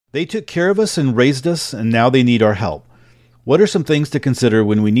They took care of us and raised us, and now they need our help. What are some things to consider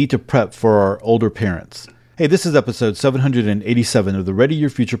when we need to prep for our older parents? Hey, this is episode 787 of the Ready Your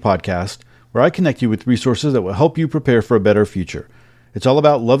Future podcast, where I connect you with resources that will help you prepare for a better future. It's all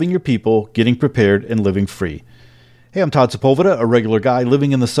about loving your people, getting prepared, and living free. Hey, I'm Todd Sepulveda, a regular guy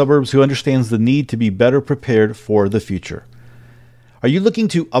living in the suburbs who understands the need to be better prepared for the future. Are you looking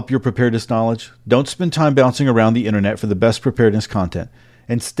to up your preparedness knowledge? Don't spend time bouncing around the internet for the best preparedness content.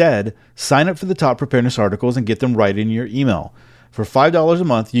 Instead, sign up for the top preparedness articles and get them right in your email. For $5 a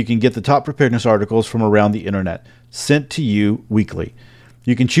month, you can get the top preparedness articles from around the internet, sent to you weekly.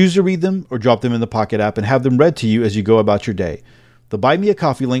 You can choose to read them or drop them in the Pocket app and have them read to you as you go about your day. The Buy Me a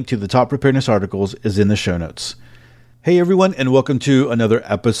Coffee link to the top preparedness articles is in the show notes. Hey everyone, and welcome to another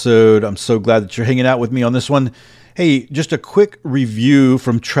episode. I'm so glad that you're hanging out with me on this one. Hey, just a quick review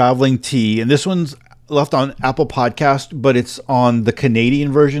from Traveling T, and this one's left on Apple Podcast, but it's on the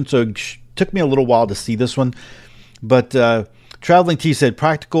Canadian version, so it took me a little while to see this one. But Traveling T said,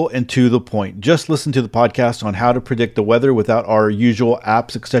 practical and to the point. Just listen to the podcast on how to predict the weather without our usual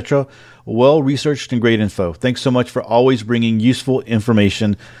apps, etc. Well-researched and great info. Thanks so much for always bringing useful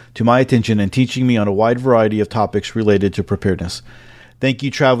information to my attention and teaching me on a wide variety of topics related to preparedness. Thank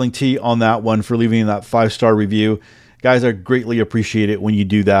you, Traveling T, on that one for leaving that 5-star review. Guys, I greatly appreciate it when you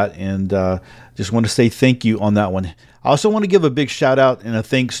do that, and just want to say thank you on that one. I also want to give a big shout out and a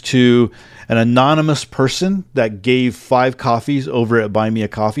thanks to an anonymous person that gave 5 coffees over at Buy Me a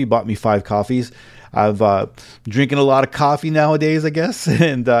Coffee, bought me 5 coffees. I've drinking a lot of coffee nowadays, I guess,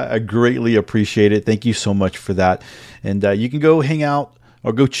 and I greatly appreciate it. Thank you so much for that. And you can go hang out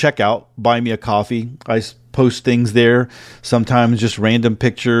or go check out Buy Me a Coffee. I post things there, sometimes just random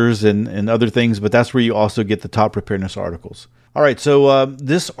pictures and other things, but that's where you also get the top preparedness articles. All right, so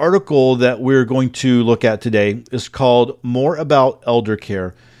this article that we're going to look at today is called More About Elder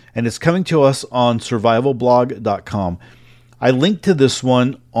Care, and it's coming to us on survivalblog.com. I linked to this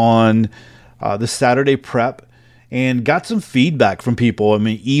one on the Saturday Prep and got some feedback from people. I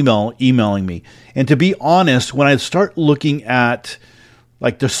mean, emailing me. And to be honest, when I start looking at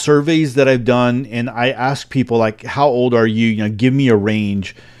like the surveys that I've done, and I ask people like, how old are you? You know, give me a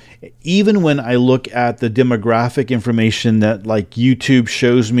range. Even when I look at the demographic information that like YouTube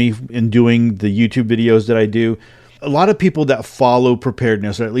shows me in doing the YouTube videos that I do, a lot of people that follow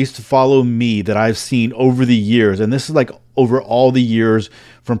preparedness, or at least follow me, that I've seen over the years, and this is like over all the years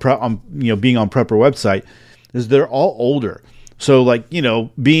from being on Prepper website, is they're all older. So like,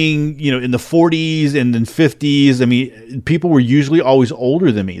 being, in the 40s and then 50s, I mean, people were usually always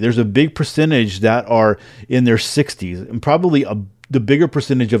older than me. There's a big percentage that are in their 60s, and probably the bigger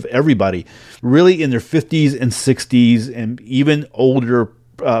percentage of everybody really in their 50s and 60s, and even older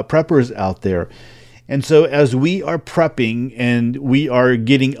preppers out there. And so as we are prepping and we are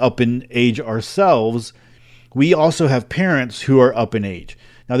getting up in age ourselves, we also have parents who are up in age.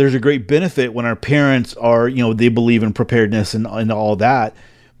 Now, there's a great benefit when our parents are, they believe in preparedness and all that,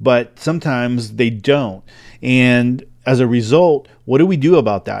 but sometimes they don't. And as a result, what do we do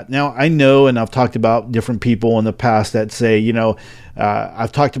about that? Now, I know, and I've talked about different people in the past that say,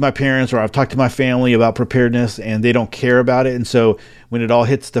 I've talked to my parents or I've talked to my family about preparedness and they don't care about it. And so when it all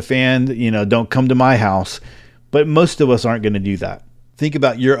hits the fan, don't come to my house. But most of us aren't going to do that. Think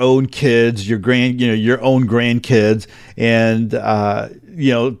about your own kids, your own grandkids, and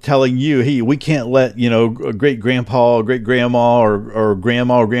telling you, hey, we can't let a great grandpa or great grandma or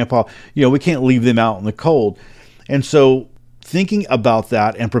grandma or grandpa, we can't leave them out in the cold. And so thinking about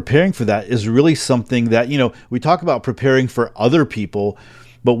that and preparing for that is really something that we talk about preparing for other people,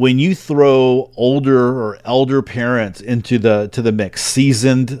 but when you throw older or elder parents into the mix,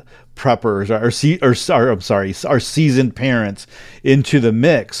 seasoned preppers our seasoned parents into the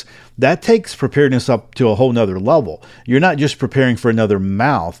mix, that takes preparedness up to a whole nother level. You're not just preparing for another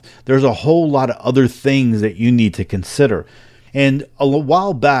mouth. There's a whole lot of other things that you need to consider. And a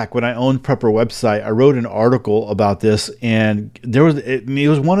while back when I owned Prepper website, I wrote an article about this, and it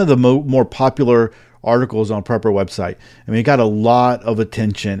was one of the more popular articles on Prepper website. I mean, it got a lot of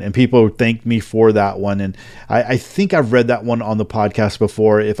attention and people thanked me for that one. And I think I've read that one on the podcast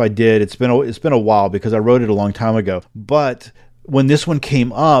before. If I did, it's been a while because I wrote it a long time ago. But when this one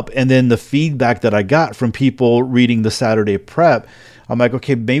came up and then the feedback that I got from people reading the Saturday Prep, I'm like,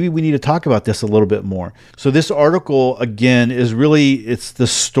 okay, maybe we need to talk about this a little bit more. So this article, again, it's the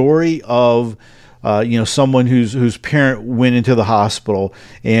story of someone whose parent went into the hospital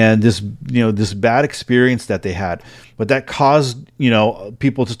and this bad experience that they had, but that caused,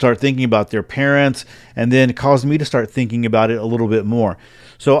 people to start thinking about their parents, and then it caused me to start thinking about it a little bit more.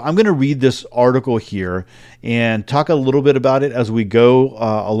 So I'm going to read this article here and talk a little bit about it as we go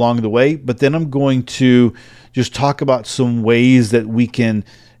along the way, but then I'm going to just talk about some ways that we can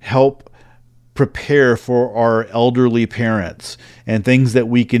help prepare for our elderly parents and things that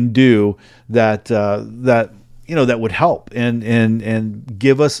we can do that would help and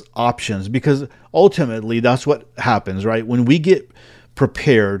give us options, because ultimately that's what happens, right? When we get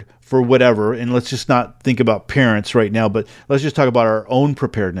prepared for whatever, and let's just not think about parents right now, but let's just talk about our own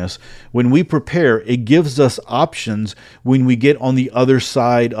preparedness. When we prepare, it gives us options when we get on the other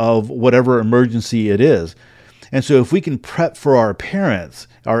side of whatever emergency it is. And so if we can prep for our parents,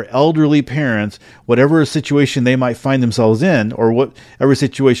 our elderly parents, whatever situation they might find themselves in, or whatever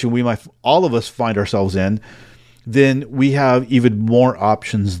situation we might, all of us find ourselves in, then we have even more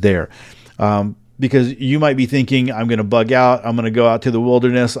options there. Because you might be thinking, I'm going to bug out, I'm going to go out to the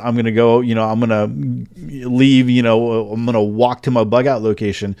wilderness, I'm going to go, I'm going to leave, I'm going to walk to my bug out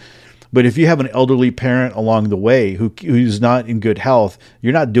location. But if you have an elderly parent along the way who's not in good health,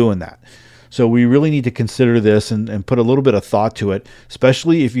 you're not doing that. So we really need to consider this and put a little bit of thought to it,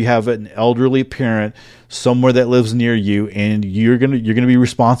 especially if you have an elderly parent somewhere that lives near you and you're gonna be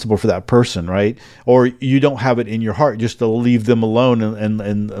responsible for that person, right? Or you don't have it in your heart just to leave them alone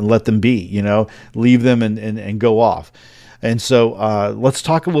and let them be, leave them and go off. And so let's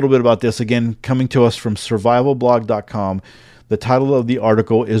talk a little bit about this, again, coming to us from survivalblog.com. The title of the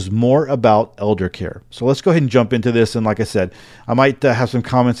article is More About Elder Care. So let's go ahead and jump into this. And like I said, I might have some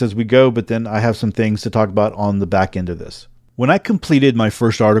comments as we go, but then I have some things to talk about on the back end of this. When I completed my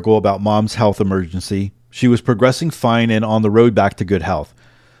first article about Mom's health emergency, she was progressing fine and on the road back to good health.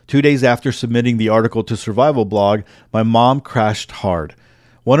 2 days after submitting the article to Survival Blog, my mom crashed hard.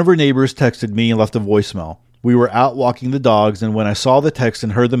 One of her neighbors texted me and left a voicemail. We were out walking the dogs, and when I saw the text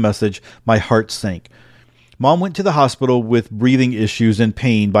and heard the message, my heart sank. Mom went to the hospital with breathing issues and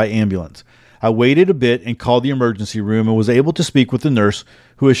pain by ambulance. I waited a bit and called the emergency room and was able to speak with the nurse,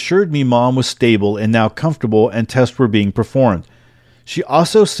 who assured me Mom was stable and now comfortable and tests were being performed. She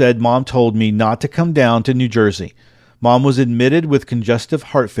also said Mom told me not to come down to New Jersey. Mom was admitted with congestive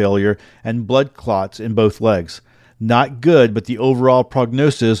heart failure and blood clots in both legs. Not good, but the overall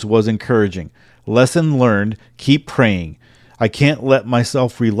prognosis was encouraging. Lesson learned, keep praying. I can't let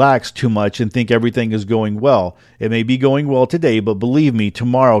myself relax too much and think everything is going well. It may be going well today, but believe me,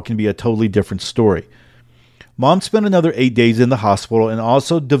 tomorrow can be a totally different story. Mom spent another 8 days in the hospital and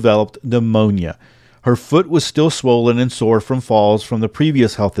also developed pneumonia. Her foot was still swollen and sore from falls from the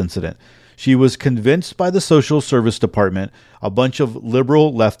previous health incident. She was convinced by the social service department, a bunch of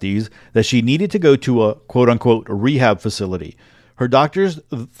liberal lefties, that she needed to go to a quote-unquote rehab facility. Her doctors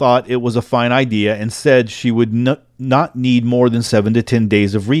thought it was a fine idea and said she would not need more than 7 to 10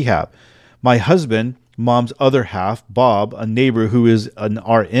 days of rehab. My husband, Mom's other half, Bob, a neighbor who is an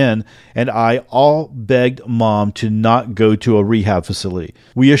RN, and I all begged Mom to not go to a rehab facility.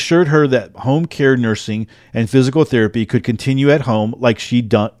 We assured her that home care nursing and physical therapy could continue at home like she's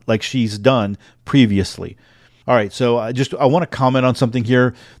done previously. All right, so I want to comment on something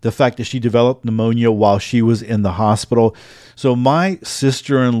here, the fact that she developed pneumonia while she was in the hospital. So my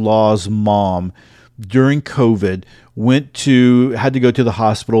sister-in-law's mom, during COVID, had to go to the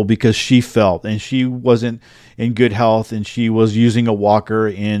hospital because she felt, and she wasn't in good health, and she was using a walker,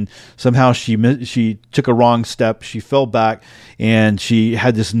 and somehow she took a wrong step. She fell back, and she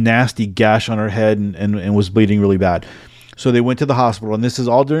had this nasty gash on her head and was bleeding really bad. So they went to the hospital, and this is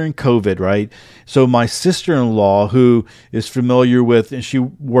all during COVID, right? So my sister-in-law, who is familiar with, and she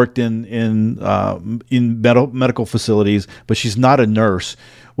worked in medical facilities, but she's not a nurse,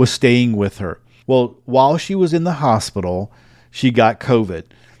 was staying with her. Well, while she was in the hospital, she got COVID.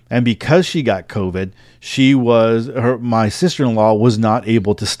 And because she got COVID, my sister-in-law was not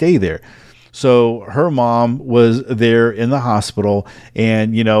able to stay there. So her mom was there in the hospital,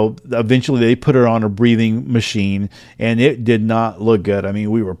 and, eventually they put her on a breathing machine, and it did not look good. I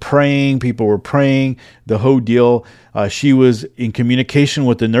mean, we were praying, people were praying, the whole deal. She was in communication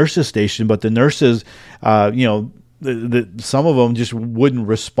with the nurses station, but the nurses, some of them just wouldn't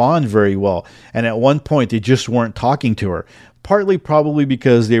respond very well. And at one point, they just weren't talking to her. Partly probably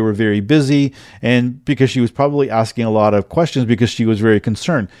because they were very busy, and because she was probably asking a lot of questions because she was very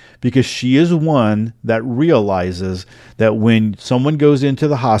concerned. Because she is one that realizes that when someone goes into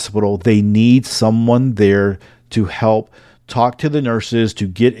the hospital, they need someone there to help talk to the nurses, to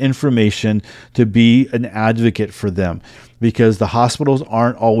get information, to be an advocate for them, because the hospitals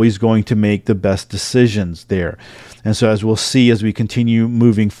aren't always going to make the best decisions there. And so, as we'll see as we continue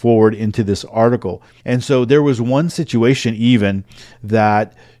moving forward into this article. And so there was one situation even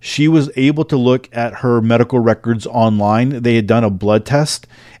that she was able to look at her medical records online. They had done a blood test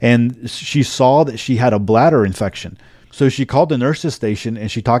and she saw that she had a bladder infection. So she called the nurses station and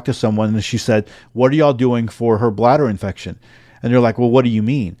she talked to someone and she said, "What are y'all doing for her bladder infection?" And they're like, "Well, what do you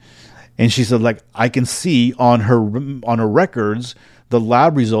mean?" And she said, like, "I can see on her records, the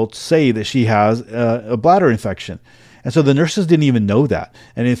lab results say that she has a bladder infection." And so the nurses didn't even know that.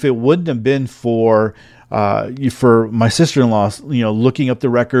 And if it wouldn't have been for my sister-in-law, looking up the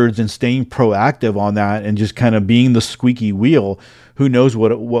records and staying proactive on that and just kind of being the squeaky wheel, who knows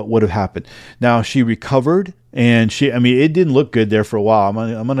what would have happened. Now she recovered, and it didn't look good there for a while.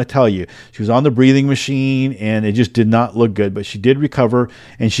 I'm going to tell you, she was on the breathing machine and it just did not look good, but she did recover,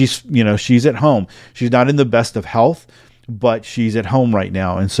 and she's at home. She's not in the best of health, but she's at home right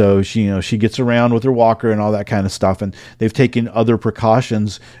now. And so she gets around with her walker and all that kind of stuff. And they've taken other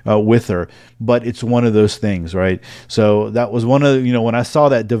precautions with her, but it's one of those things, right? So that was one of, when I saw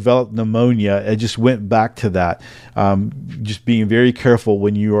that developed pneumonia, I just went back to that. Just being very careful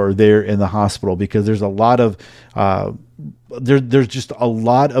when you are there in the hospital, because there's a lot of, there's just a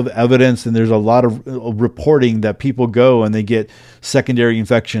lot of evidence, and there's a lot of reporting that people go and they get secondary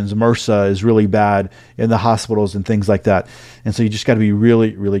infections. MRSA is really bad in the hospitals and things like that. And so you just got to be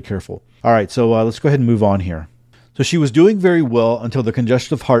really, really careful. All right, so let's go ahead and move on here. So she was doing very well until the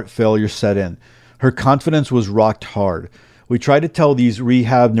congestive heart failure set in. Her confidence was rocked hard. We tried to tell these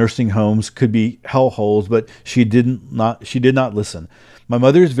rehab nursing homes could be hellholes, but she did not listen. My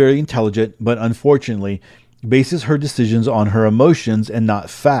mother is very intelligent, but unfortunately bases her decisions on her emotions and not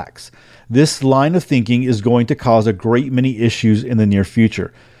facts. This line of thinking is going to cause a great many issues in the near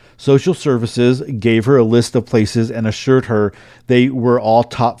future. Social services gave her a list of places and assured her they were all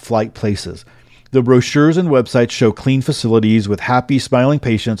top flight places. The brochures and websites show clean facilities with happy, smiling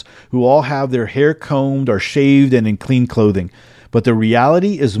patients who all have their hair combed, are shaved, and in clean clothing. But the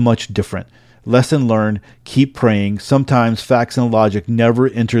reality is much different. Lesson learned, keep praying. Sometimes facts and logic never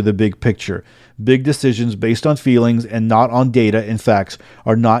enter the big picture. Big decisions based on feelings and not on data and facts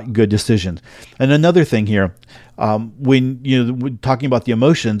are not good decisions. And another thing here, when talking about the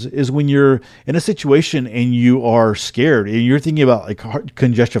emotions, is when you're in a situation and you are scared and you're thinking about like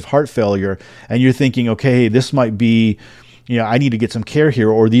congestive heart failure, and you're thinking, okay, this might be, I need to get some care here,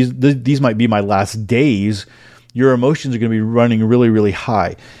 or these might be my last days. Your emotions are going to be running really, really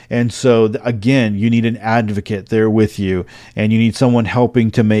high. And so again, you need an advocate there with you, and you need someone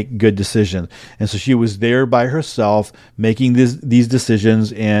helping to make good decisions. And so she was there by herself making these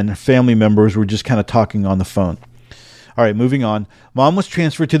decisions, and family members were just kind of talking on the phone. All right, moving on. Mom was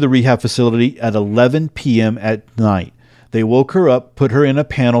transferred to the rehab facility at 11 p.m. at night. They woke her up, put her in a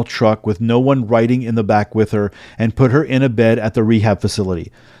panel truck with no one riding in the back with her, and put her in a bed at the rehab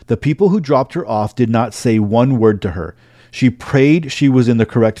facility. The people who dropped her off did not say one word to her. She prayed she was in the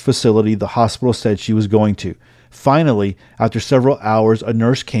correct facility the hospital said she was going to. Finally, after several hours, a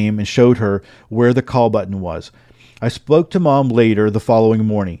nurse came and showed her where the call button was. I spoke to Mom later the following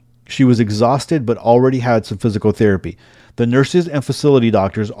morning. She was exhausted but already had some physical therapy. The nurses and facility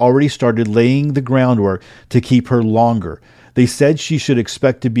doctors already started laying the groundwork to keep her longer. They said she should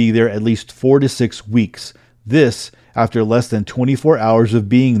expect to be there at least 4 to 6 weeks. This after less than 24 hours of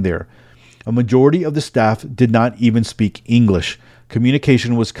being there. A majority of the staff did not even speak English.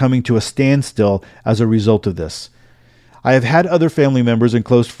 Communication was coming to a standstill as a result of this. I have had other family members and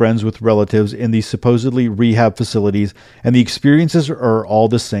close friends with relatives in these supposedly rehab facilities, and the experiences are all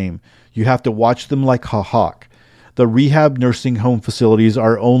the same. You have to watch them like a hawk. The rehab nursing home facilities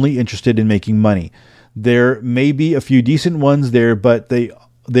are only interested in making money. There may be a few decent ones there, but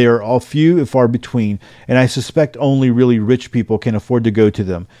they are all few and far between, and I suspect only really rich people can afford to go to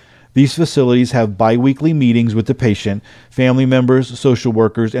them. These facilities have bi-weekly meetings with the patient, family members, social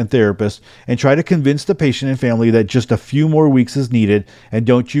workers, and therapists, and try to convince the patient and family that just a few more weeks is needed, and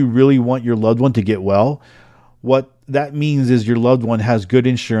don't you really want your loved one to get well? What that means is your loved one has good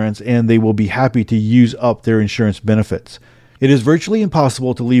insurance, and they will be happy to use up their insurance benefits. It is virtually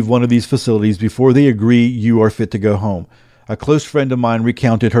impossible to leave one of these facilities before they agree you are fit to go home. A close friend of mine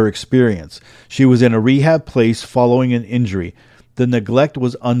recounted her experience. She was in a rehab place following an injury. The neglect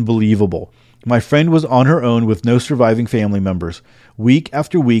was unbelievable. My friend was on her own with no surviving family members. Week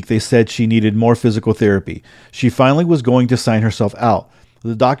after week, they said she needed more physical therapy. She finally was going to sign herself out.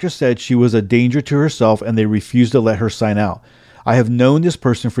 The doctor said she was a danger to herself, and they refused to let her sign out. I have known this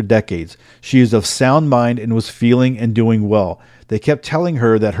person for decades. She is of sound mind and was feeling and doing well. They kept telling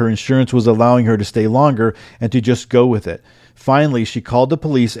her that her insurance was allowing her to stay longer and to just go with it. Finally, she called the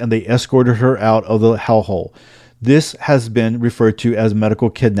police and they escorted her out of the hellhole. This has been referred to as medical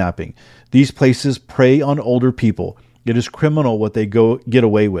kidnapping. These places prey on older people. It is criminal what they get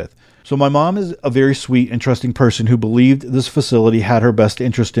away with. So my mom is a very sweet and trusting person who believed this facility had her best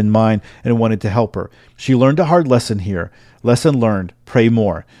interest in mind and wanted to help her. She learned a hard lesson here. Lesson learned, pray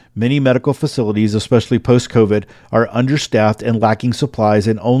more. Many medical facilities, especially post-COVID, are understaffed and lacking supplies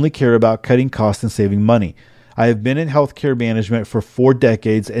and only care about cutting costs and saving money. I have been in healthcare management for 4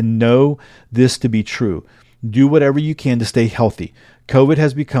 decades and know this to be true. Do whatever you can to stay healthy. COVID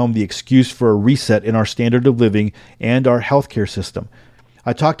has become the excuse for a reset in our standard of living and our healthcare system.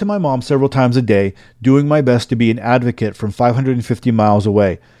 I talk to my mom several times a day, doing my best to be an advocate from 550 miles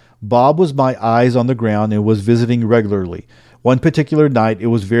away. Bob was my eyes on the ground and was visiting regularly. One particular night, it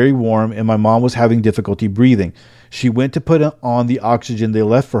was very warm and my mom was having difficulty breathing. She went to put on the oxygen they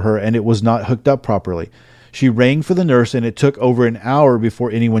left for her and it was not hooked up properly. She rang for the nurse and it took over an hour before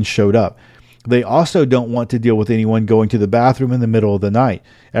anyone showed up. They also don't want to deal with anyone going to the bathroom in the middle of the night.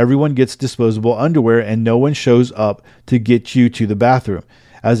 Everyone gets disposable underwear and no one shows up to get you to the bathroom.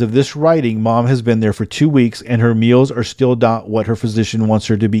 As of this writing, Mom has been there for 2 weeks and her meals are still not what her physician wants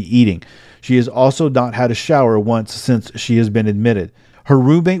her to be eating. She has also not had a shower once since she has been admitted. Her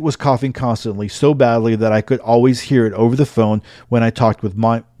roommate was coughing constantly, so badly that I could always hear it over the phone when I talked with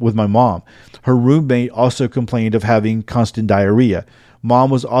my mom. Her roommate also complained of having constant diarrhea.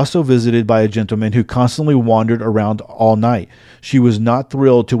 Mom was also visited by a gentleman who constantly wandered around all night. She was not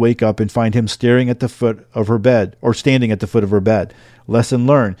thrilled to wake up and find him staring at the foot of her bed or standing at the foot of her bed. Lesson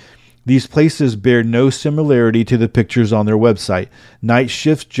learned. These places bear no similarity to the pictures on their website. Night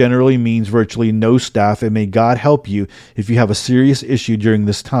shifts generally means virtually no staff, and may God help you if you have a serious issue during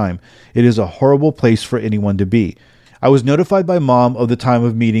this time. It is a horrible place for anyone to be. I was notified by Mom of the time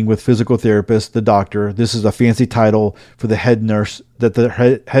of meeting with physical therapist, the doctor. This is a fancy title for the head nurse that the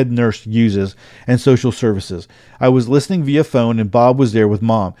head nurse uses, and social services. I was listening via phone and Bob was there with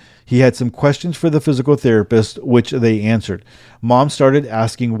Mom. He had some questions for the physical therapist, which they answered. Mom started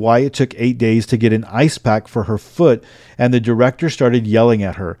asking why it took 8 days to get an ice pack for her foot, and the director started yelling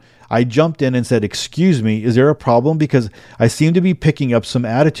at her. I jumped in and said, "Excuse me, is there a problem? Because I seem to be picking up some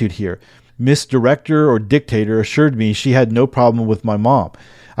attitude here." Miss Director or Dictator assured me she had no problem with my mom.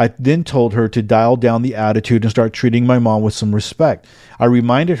 I then told her to dial down the attitude and start treating my mom with some respect. I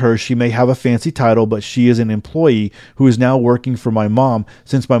reminded her she may have a fancy title, but she is an employee who is now working for my mom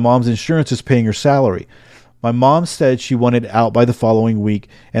since my mom's insurance is paying her salary. My mom said she wanted out by the following week,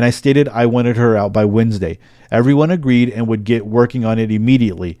 and I stated I wanted her out by Wednesday. Everyone agreed and would get working on it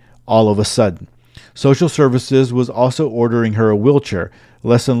immediately, all of a sudden. Social Services was also ordering her a wheelchair.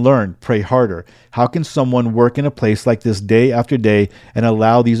 Lesson learned, pray harder. How can someone work in a place like this day after day and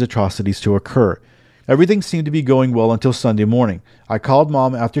allow these atrocities to occur? Everything seemed to be going well until Sunday morning. I called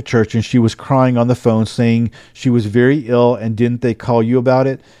Mom after church and she was crying on the phone saying she was very ill and didn't they call you about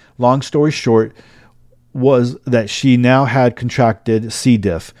it? Long story short was that she now had contracted C.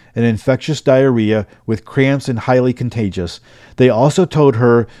 diff, an infectious diarrhea with cramps and highly contagious. They also told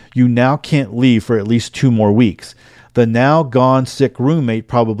her you now can't leave for at least 2 more weeks. The now gone sick roommate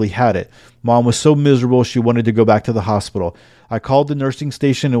probably had it. Mom was so miserable she wanted to go back to the hospital. I called the nursing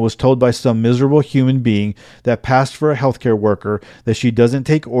station and was told by some miserable human being that passed for a healthcare worker that she doesn't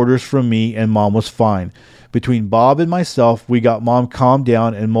take orders from me and Mom was fine. Between Bob and myself, we got Mom calmed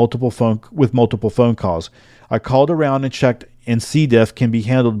down and multiple phone calls. I called around and checked, and C. diff can be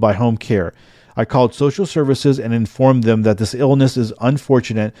handled by home care. I called social services and informed them that this illness is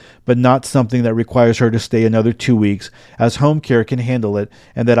unfortunate, but not something that requires her to stay another 2 weeks, as home care can handle it,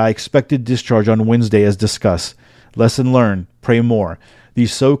 and that I expected discharge on Wednesday as discussed. Lesson learned, pray more.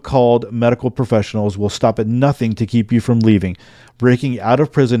 These so-called medical professionals will stop at nothing to keep you from leaving. Breaking out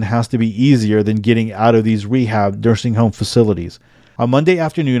of prison has to be easier than getting out of these rehab nursing home facilities. On Monday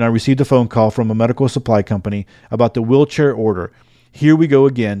afternoon, I received a phone call from a medical supply company about the wheelchair order. Here we go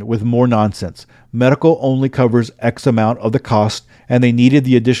again with more nonsense. Medical only covers X amount of the cost, and they needed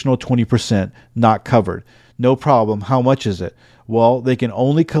the additional 20%, not covered. No problem. How much is it? Well, they can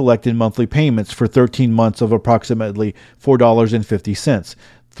only collect in monthly payments for 13 months of approximately $4.50,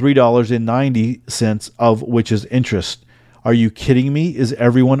 $3.90 of which is interest. Are you kidding me? Is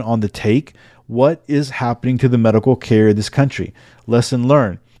everyone on the take? What is happening to the medical care in this country? Lesson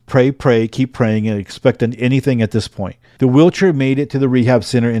learned. Pray, keep praying, and expect anything at this point. The wheelchair made it to the rehab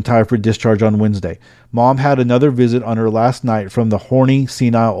center in time for discharge on Wednesday. Mom had another visit on her last night from the horny,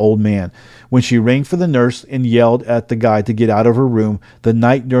 senile old man. When she rang for the nurse and yelled at the guy to get out of her room, the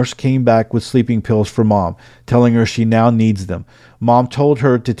night nurse came back with sleeping pills for Mom, telling her she now needs them. Mom told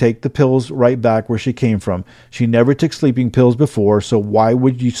her to take the pills right back where she came from. She never took sleeping pills before, so why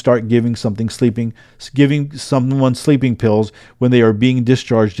would you start giving someone sleeping pills when they are being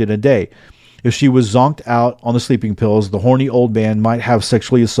discharged in a day? If she was zonked out on the sleeping pills, the horny old man might have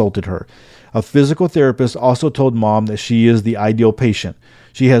sexually assaulted her. A physical therapist also told Mom that she is the ideal patient.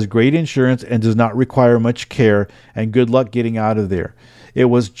 She has great insurance and does not require much care, and good luck getting out of there. It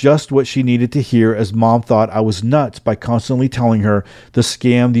was just what she needed to hear, as Mom thought I was nuts by constantly telling her the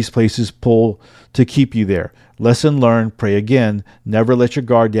scam these places pull to keep you there. Lesson learned, pray again, never let your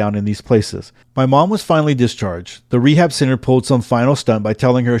guard down in these places. My mom was finally discharged. The rehab center pulled some final stunt by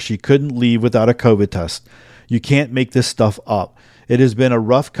telling her she couldn't leave without a COVID test. You can't make this stuff up. It has been a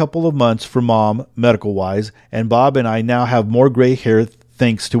rough couple of months for Mom, medical-wise, and Bob and I now have more gray hair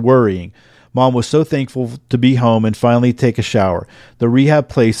thanks to worrying. Mom was so thankful to be home and finally take a shower. The rehab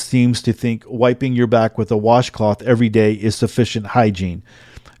place seems to think wiping your back with a washcloth every day is sufficient hygiene.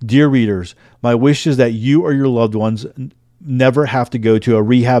 Dear readers, my wish is that you or your loved ones never have to go to a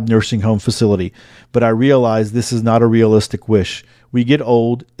rehab nursing home facility, but I realize this is not a realistic wish. We get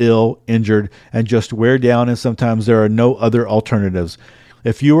old, ill, injured, and just wear down, and sometimes there are no other alternatives.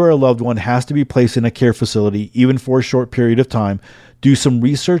 If you or a loved one has to be placed in a care facility, even for a short period of time, do some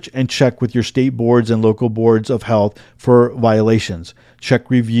research and check with your state boards and local boards of health for violations. Check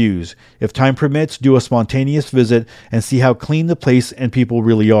reviews. If time permits, do a spontaneous visit and see how clean the place and people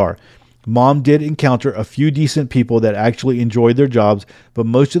really are. Mom did encounter a few decent people that actually enjoyed their jobs, but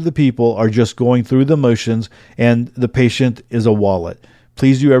most of the people are just going through the motions, and the patient is a wallet.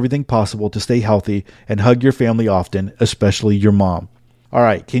 Please do everything possible to stay healthy and hug your family often, especially your mom. All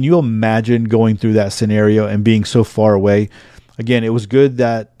right, can you imagine going through that scenario and being so far away? Again, it was good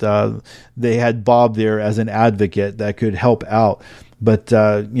that they had Bob there as an advocate that could help out. But,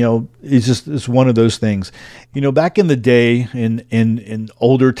 it's one of those things. Back in the day, in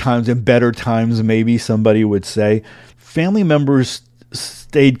older times and better times, maybe somebody would say, family members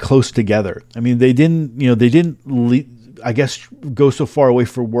stayed close together. I mean, they didn't go so far away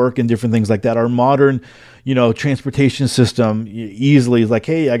for work and different things like that. Our modern, transportation system easily is like,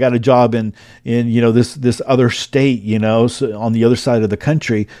 hey, I got a job in this other state, so on the other side of the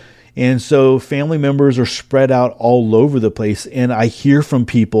country. And so family members are spread out all over the place. And I hear from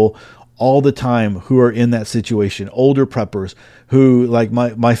people all the time who are in that situation, older preppers who, like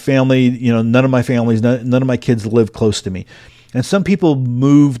my family, none of my my kids live close to me. And some people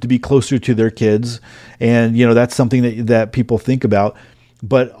move to be closer to their kids. And, that's something that people think about.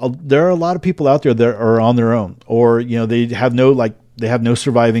 But there are a lot of people out there that are on their own, or, they have no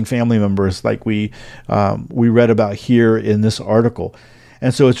surviving family members like we read about here in this article.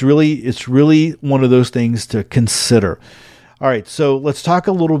 And so it's really one of those things to consider. All right, so let's talk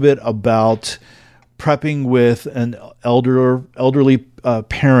a little bit about prepping with an elderly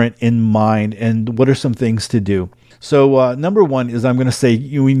parent in mind, and what are some things to do. So number one is, I'm going to say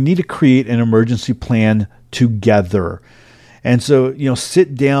we need to create an emergency plan together. And so,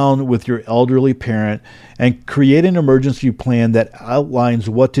 sit down with your elderly parent and create an emergency plan that outlines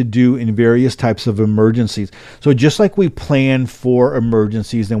what to do in various types of emergencies. So just like we plan for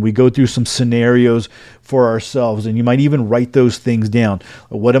emergencies and we go through some scenarios for ourselves, and you might even write those things down.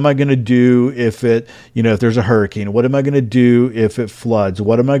 What am I going to do if if there's a hurricane? What am I going to do if it floods?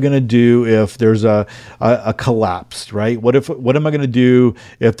 What am I going to do if there's a collapse, right? What am I going to do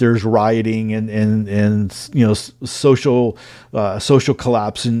if there's rioting and social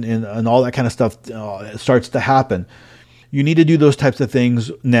collapse and all that kind of stuff starts to happen? You need to do those types of things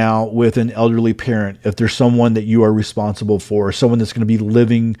now with an elderly parent. If there's someone that you are responsible for, or someone that's going to be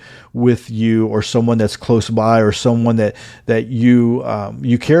living with you, or someone that's close by, or someone that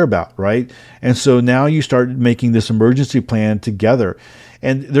you care about, right? And so now you start making this emergency plan together.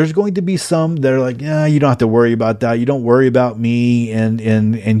 And there's going to be some that are like, yeah, you don't have to worry about that. You don't worry about me, and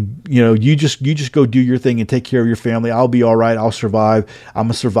you just go do your thing and take care of your family. I'll be all right. I'll survive. I'm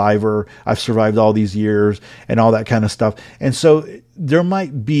a survivor. I've survived all these years and all that kind of stuff. And so there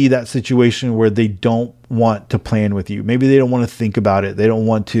might be that situation where they don't want to plan with you. Maybe they don't want to think about it. They don't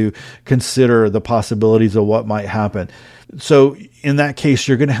want to consider the possibilities of what might happen. So in that case,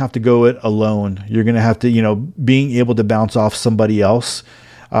 you're going to have to go it alone. You're going to have to, being able to bounce off somebody else.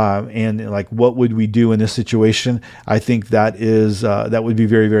 And like, what would we do in this situation? I think that would be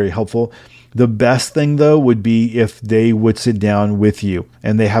very, very helpful. The best thing though would be if they would sit down with you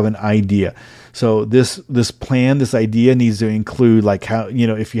and they have an idea. So this plan, this idea needs to include like how,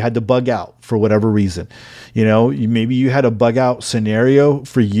 if you had to bug out for whatever reason, maybe you had a bug out scenario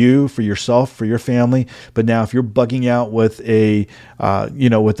for you, for yourself, for your family. But now if you're bugging out with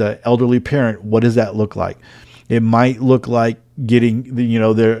with an elderly parent, what does that look like? It might look like getting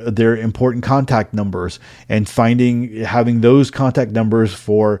their important contact numbers and having those contact numbers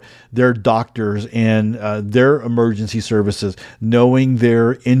for their doctors and their emergency services, knowing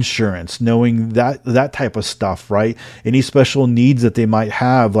their insurance, knowing that type of stuff, right? Any special needs that they might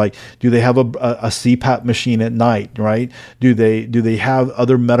have, like do they have a CPAP machine at night, right? Do they have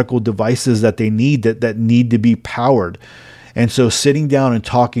other medical devices that they need that need to be powered? And so sitting down and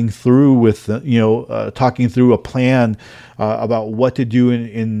talking through talking through a plan about what to do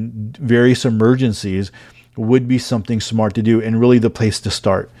in various emergencies would be something smart to do and really the place to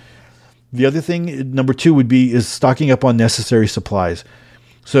start. The other thing, number 2, is stocking up on necessary supplies.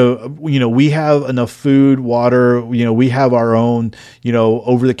 So, we have enough food, water, we have our own,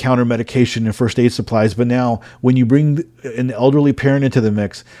 over-the-counter medication and first aid supplies. But now when you bring an elderly parent into the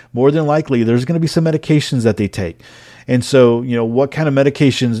mix, more than likely there's going to be some medications that they take. And so, what kind of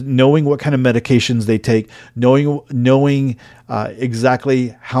medications, knowing what kind of medications they take, knowing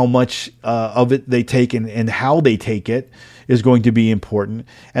exactly how much of it they take and how they take it is going to be important.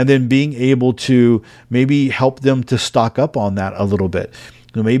 And then being able to maybe help them to stock up on that a little bit.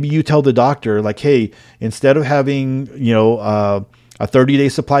 Maybe you tell the doctor, like, hey, instead of having, a 30-day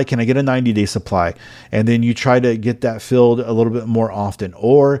supply, can I get a 90-day supply? And then you try to get that filled a little bit more often.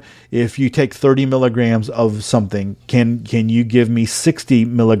 Or if you take 30 milligrams of something, can you give me 60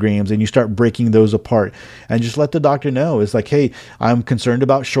 milligrams? And you start breaking those apart and just let the doctor know. It's like, hey, I'm concerned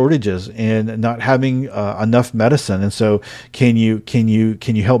about shortages and not having enough medicine. And so can you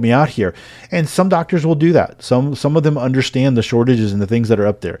help me out here? And some doctors will do that. Some of them understand the shortages and the things that are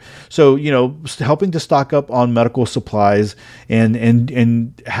up there. So, helping to stock up on medical supplies and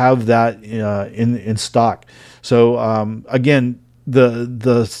have that in stock. So again,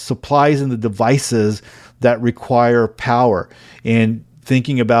 the supplies and the devices that require power, and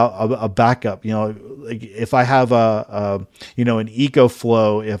thinking about a backup. Like if I have an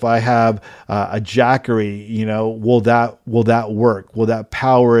EcoFlow, if I have a Jackery, will that work? Will that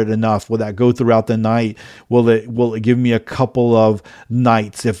power it enough? Will that go throughout the night? Will it give me a couple of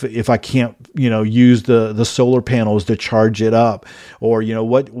nights if I can't use the solar panels to charge it up? Or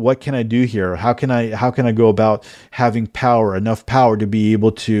what can I do here? How can I go about having enough power to be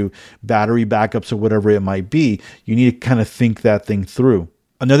able to battery backups or whatever it might be? You need to kind of think that thing through.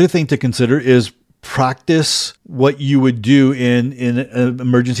 Another thing to consider is practice what you would do in an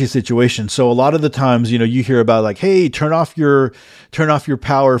emergency situation. So a lot of the times, you hear about like, hey, turn off your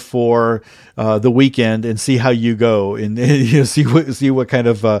power for the weekend and see how you go, and see what kind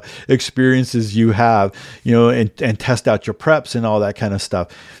of experiences you have, and test out your preps and all that kind of stuff.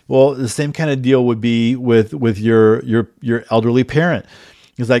 Well, the same kind of deal would be with your elderly parent.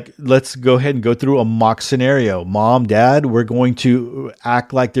 It's like, let's go ahead and go through a mock scenario. Mom, Dad, we're going to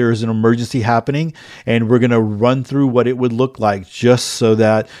act like there is an emergency happening, and we're going to run through what it would look like, just so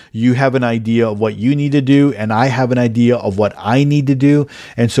that you have an idea of what you need to do and I have an idea of what I need to do.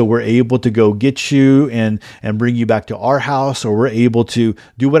 And so we're able to go get you and bring you back to our house, or we're able to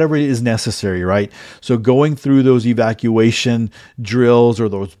do whatever is necessary, right? So going through those evacuation drills or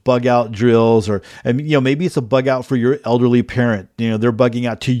those bug out drills, maybe it's a bug out for your elderly parent. They're bugging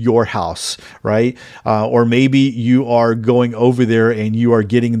out to your house, right? Or maybe you are going over there and you are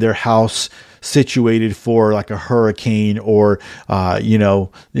getting their house situated for like a hurricane or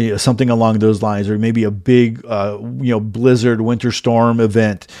something along those lines, or maybe a big blizzard winter storm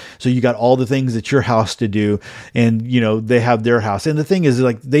event. So you got all the things at your house to do, and they have their house. And the thing is,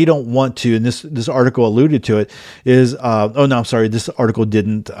 like, they don't want to, and this article alluded to it, is this article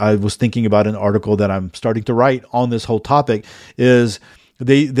didn't. I was thinking about an article that I'm starting to write on this whole topic. Is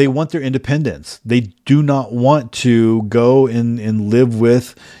they want their independence. They do not want to go and live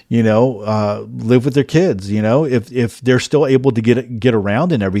with their kids. If they're still able to get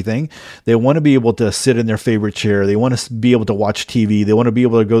around and everything, they want to be able to sit in their favorite chair. They want to be able to watch TV. They want to be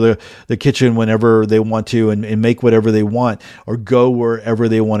able to go to the kitchen whenever they want to and make whatever they want, or go wherever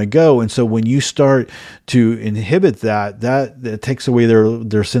they want to go. And so when you start to inhibit that takes away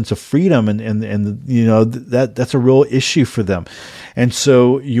their sense of freedom, and that's a real issue for them. And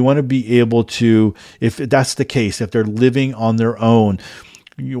so you want to be able to, if that's the case, if they're living on their own,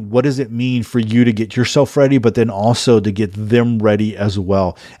 what does it mean for you to get yourself ready, but then also to get them ready as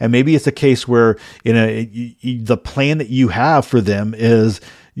well? And maybe it's a case where the plan that you have for them is,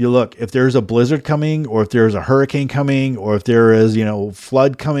 look, if there's a blizzard coming, or if there's a hurricane coming, or if there is,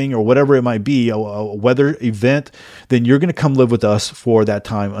 flood coming, or whatever it might be, a weather event, then you're going to come live with us for that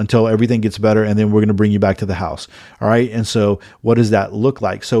time until everything gets better. And then we're going to bring you back to the house. All right. And so what does that look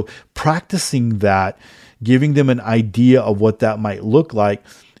like? So practicing that, giving them an idea of what that might look like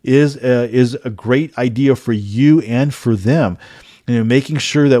is a great idea for you and for them. Making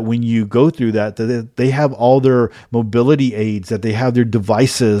sure that when you go through that they have all their mobility aids, that they have their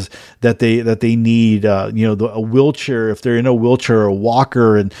devices that they need, a wheelchair, if they're in a wheelchair, or a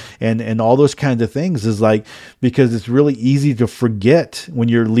walker, and all those kinds of things, is like, because it's really easy to forget when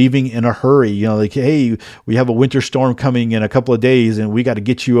you're leaving in a hurry, like, hey, we have a winter storm coming in a couple of days and we got to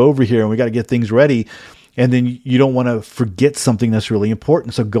get you over here and we got to get things ready. And then you don't want to forget something that's really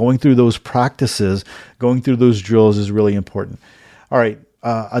important. So going through those practices, going through those drills is really important. All right.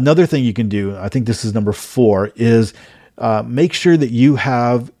 Another thing you can do, I think this is number 4, is make sure that you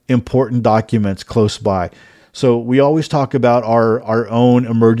have important documents close by. So we always talk about our own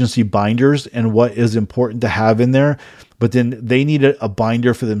emergency binders and what is important to have in there, but then they need a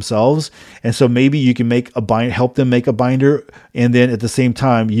binder for themselves. And so maybe you can help them make a binder. And then at the same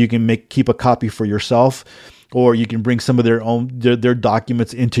time, you can keep a copy for yourself, or you can bring some of their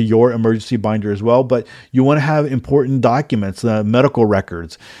documents into your emergency binder as well. But you want to have important documents, medical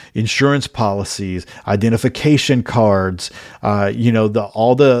records, insurance policies, identification cards,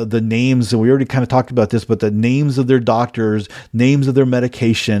 all the names. And we already kind of talked about this, but the names of their doctors, names of their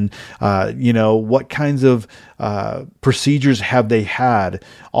medication, what kinds of procedures have they had,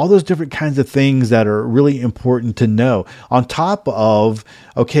 all those different kinds of things that are really important to know, on top of,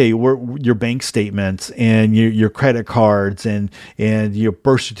 your bank statements and your credit cards and your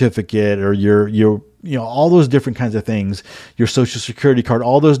birth certificate, or your all those different kinds of things, your social security card,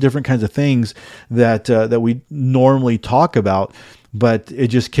 all those different kinds of things that we normally talk about. But it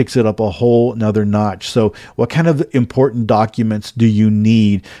just kicks it up a whole nother notch. So what kind of important documents do you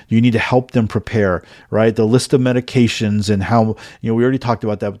need? You need to help them prepare, right? The list of medications and how, we already talked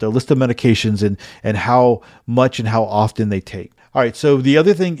about that, but the list of medications and how much and how often they take. All right. So the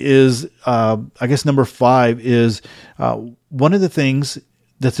other thing is, I guess number 5 is one of the things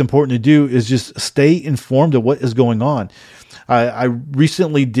that's important to do is just stay informed of what is going on. I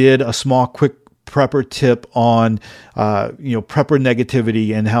recently did a small, quick prepper tip on, prepper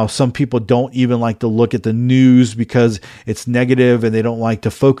negativity, and how some people don't even like to look at the news because it's negative and they don't like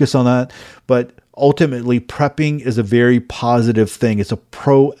to focus on that. But ultimately, prepping is a very positive thing. It's a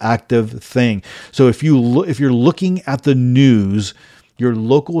proactive thing. So if you're looking at the news, your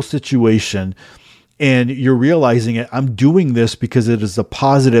local situation, and you're realizing it, I'm doing this because it is a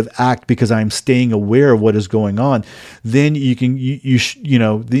positive act, because I'm staying aware of what is going on, then you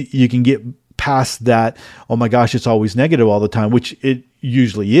can get past that, oh my gosh, it's always negative all the time, which it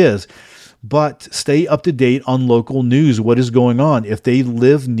usually is. But stay up to date on local news. What is going on? If they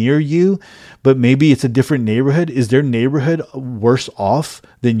live near you, but maybe it's a different neighborhood, is their neighborhood worse off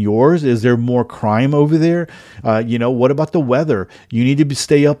than yours? Is there more crime over there? What about the weather? You need to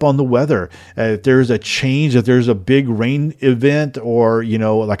stay up on the weather. If there's a change, if there's a big rain event, or,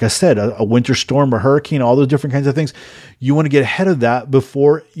 like I said, a winter storm or hurricane, all those different kinds of things, you want to get ahead of that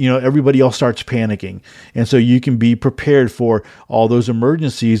before, everybody else starts panicking. And so you can be prepared for all those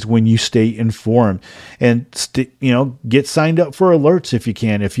emergencies when you stay informed, and get signed up for alerts if you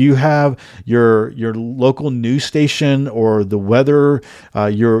can. If you have your local news station or the weather,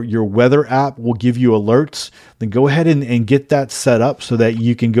 your weather app will give you alerts, then go ahead and get that set up so that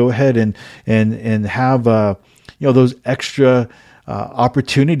you can go ahead and have those extra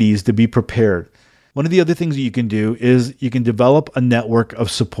opportunities to be prepared. One of the other things that you can do is you can develop a network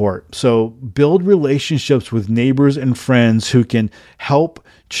of support. So build relationships with neighbors and friends who can help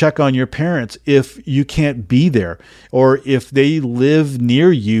check on your parents if you can't be there, or if they live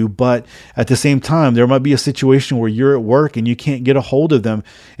near you, but at the same time, there might be a situation where you're at work and you can't get a hold of them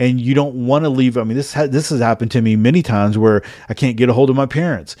and you don't want to leave. I mean, this has happened to me many times where I can't get a hold of my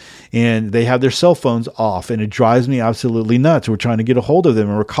parents and they have their cell phones off, and it drives me absolutely nuts. We're trying to get a hold of them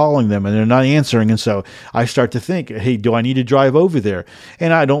and we're calling them and they're not answering. And so I start to think, hey, do I need to drive over there?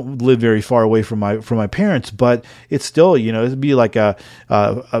 And I don't live very far away from my parents, but it's still, it'd be like a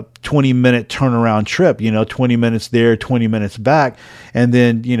 20-minute turnaround trip, 20 minutes there, 20 minutes back. And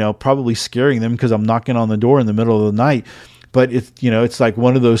then, probably scaring them because I'm knocking on the door in the middle of the night But it's like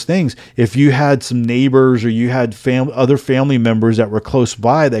one of those things. If you had some neighbors or you had other family members that were close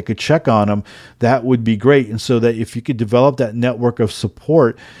by that could check on them, that would be great. And so that if you could develop that network of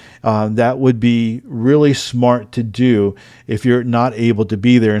support, that would be really smart to do if you're not able to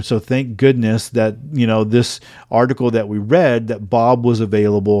be there. And so thank goodness that, this article that we read, that Bob was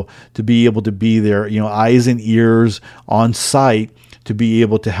available to be able to be there, eyes and ears on site to be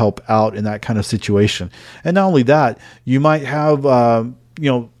able to help out in that kind of situation. And not only that, you might have,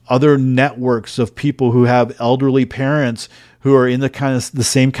 other networks of people who have elderly parents who are in the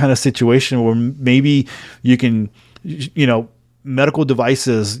same kind of situation where maybe you can, medical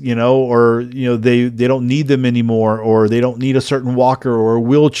devices, or, they don't need them anymore, or they don't need a certain walker or a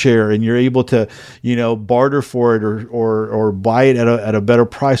wheelchair, and you're able to, barter for it or buy it at a better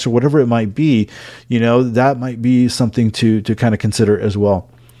price or whatever it might be, that might be something to kind of consider as well.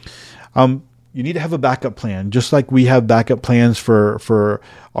 You need to have a backup plan, just like we have backup plans for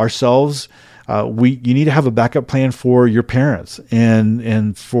ourselves. You need to have a backup plan for your parents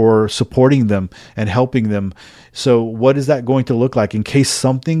and for supporting them and helping them. So what is that going to look like in case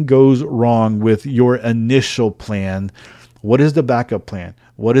something goes wrong with your initial plan? What is the backup plan?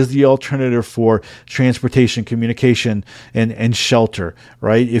 What is the alternative for transportation, communication, and shelter,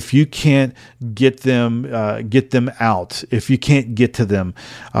 right? If you can't get them out, if you can't get to them,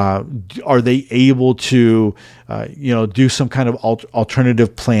 are they able to, do some kind of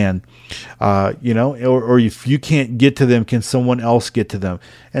alternative plan, or if you can't get to them, can someone else get to them?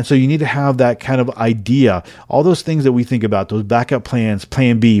 And so you need to have that kind of idea. All those things that we think about, those backup plans,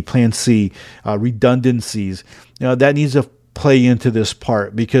 plan B, plan C, redundancies, that needs to play into this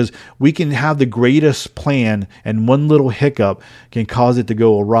part, because we can have the greatest plan and one little hiccup can cause it to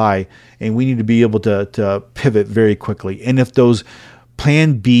go awry, and we need to be able to pivot very quickly. And if those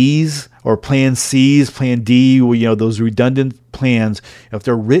plan Bs or plan Cs, plan D, those redundant plans, if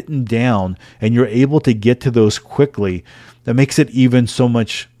they're written down and you're able to get to those quickly, that makes it even so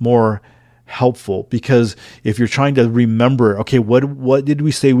much more helpful. Because if you're trying to remember, okay, what did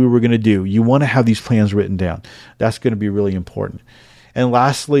we say we were going to do? You want to have these plans written down. That's going to be really important. And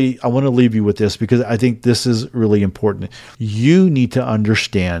lastly, I want to leave you with this because I think this is really important. You need to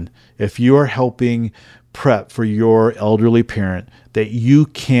understand, if you are helping prep for your elderly parent, that you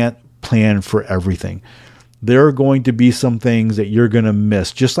can't plan for everything. There are going to be some things that you're going to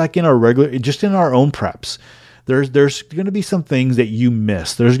miss, just like in our own preps. There's going to be some things that you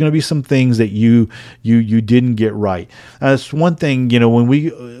miss. There's going to be some things that you didn't get right. That's one thing,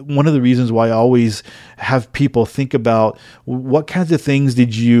 one of the reasons why I always have people think about what kinds of things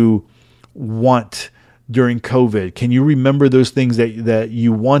did you want during COVID? Can you remember those things that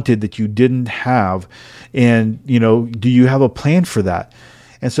you wanted that you didn't have? And, do you have a plan for that?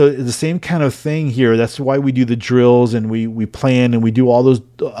 And so the same kind of thing here. That's why we do the drills and we plan and we do all those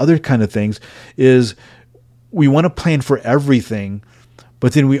other kind of things, is we want to plan for everything,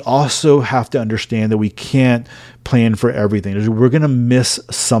 but then we also have to understand that we can't plan for everything. We're going to miss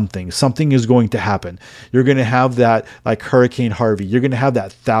something. Something is going to happen. You're going to have that, like Hurricane Harvey. You're going to have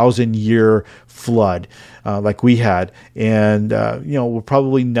that 1,000-year flood like we had. And, we'll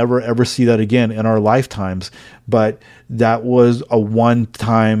probably never, ever see that again in our lifetimes. But that was a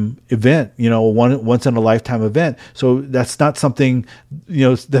one-time event, once in a lifetime event. So that's not something,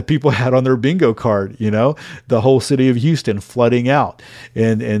 that people had on their bingo card, the whole city of Houston flooding out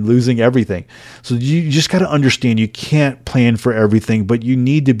and losing everything. So you just got to understand you can't plan for everything, but you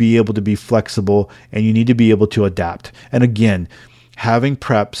need to be able to be flexible and you need to be able to adapt. And again, having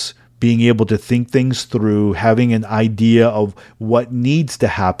preps, being able to think things through, having an idea of what needs to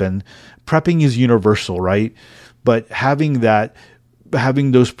happen. Prepping is universal, right? But having those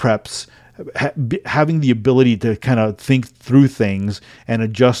preps, having the ability to kind of think through things and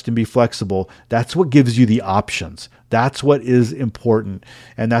adjust and be flexible, that's what gives you the options. That's what is important.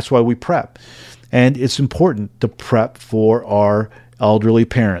 And that's why we prep. And it's important to prep for our elderly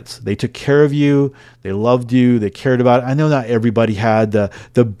parents. They took care of you. They loved you. They cared about it. I know not everybody had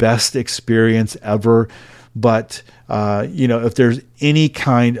the best experience ever, but if there's any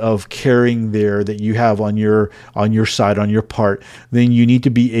kind of caring there that you have on your side, on your part, then you need to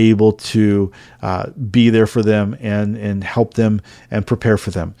be able to be there for them and help them and prepare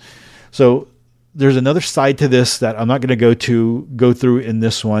for them. So there's another side to this that I'm not going to go through in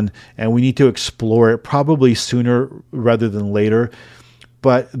this one, and we need to explore it probably sooner rather than later.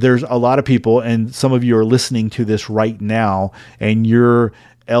 But there's a lot of people, and some of you are listening to this right now, and you're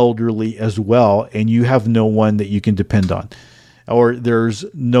elderly as well, and you have no one that you can depend on. or there's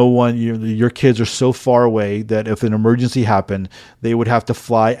no one, your kids are so far away that if an emergency happened, they would have to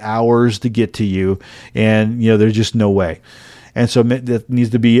fly hours to get to you, and there's just no way. And so that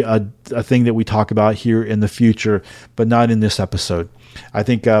needs to be a thing that we talk about here in the future, but not in this episode. I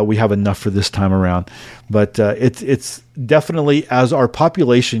think we have enough for this time around. But it's definitely, as our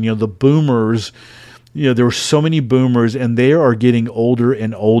population, the boomers, there were so many boomers, and they are getting older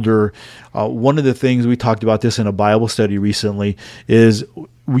and older. One of the things, we talked about this in a Bible study recently, is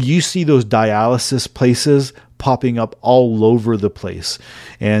you see those dialysis places popping up all over the place.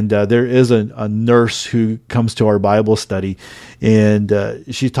 And there is a nurse who comes to our Bible study, and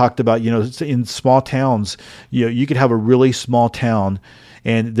she talked about, in small towns, you could have a really small town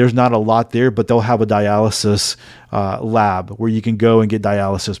and there's not a lot there, but they'll have a dialysis lab where you can go and get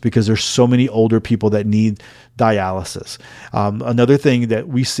dialysis because there's so many older people that need dialysis. Another thing that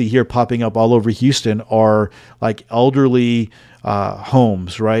we see here popping up all over Houston are like elderly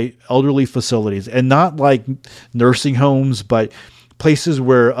homes, right? Elderly facilities, and not like nursing homes, but places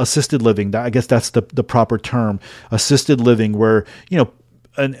where assisted living, I guess that's the proper term, assisted living, where,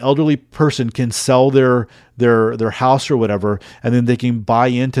 an elderly person can sell their house or whatever, and then they can buy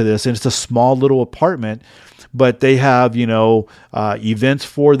into this. And it's a small little apartment, but they have, events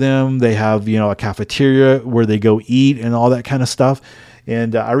for them. They have, a cafeteria where they go eat and all that kind of stuff.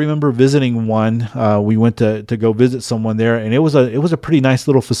 And I remember visiting one. We went to go visit someone there, and it was a pretty nice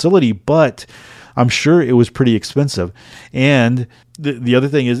little facility, but I'm sure it was pretty expensive. And the other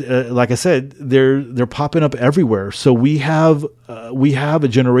thing is, like I said, they're popping up everywhere. So we have a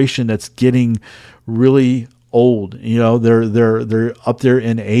generation that's getting really old. They're up there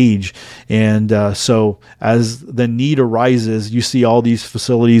in age, and so as the need arises, you see all these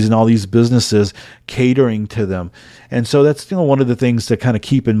facilities and all these businesses catering to them. And so that's one of the things to kind of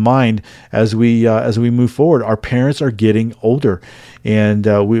keep in mind as we move forward. Our parents are getting older, and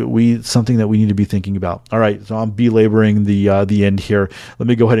we something that we need to be thinking about. All right, so I'm belaboring the end here. Let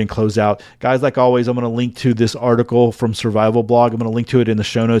me go ahead and close out, guys. Like always, I'm going to link to this article from Survival Blog. I'm going to link to it in the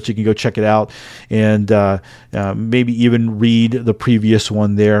show notes. You can go check it out, and maybe even read the previous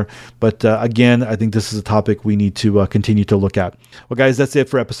one there. But again, I think this is a topic we need to continue to look at. Well, guys, that's it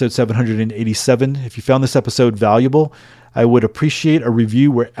for episode 787. If you found this episode valuable, I would appreciate a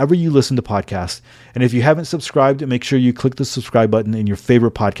review wherever you listen to podcasts. And if you haven't subscribed, make sure you click the subscribe button in your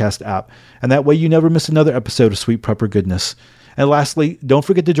favorite podcast app. And that way you never miss another episode of Sweet Prepper Goodness. And lastly, don't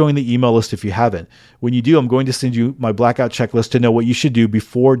forget to join the email list if you haven't. When you do, I'm going to send you my blackout checklist to know what you should do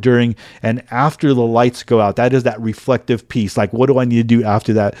before, during, and after the lights go out. That is that reflective piece. Like, what do I need to do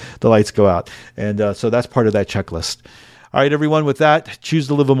after that the lights go out? And so that's part of that checklist. All right, everyone, with that, choose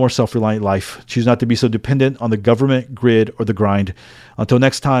to live a more self-reliant life. Choose not to be so dependent on the government, grid, or the grind. Until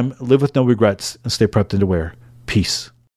next time, live with no regrets and stay prepped and aware. Peace.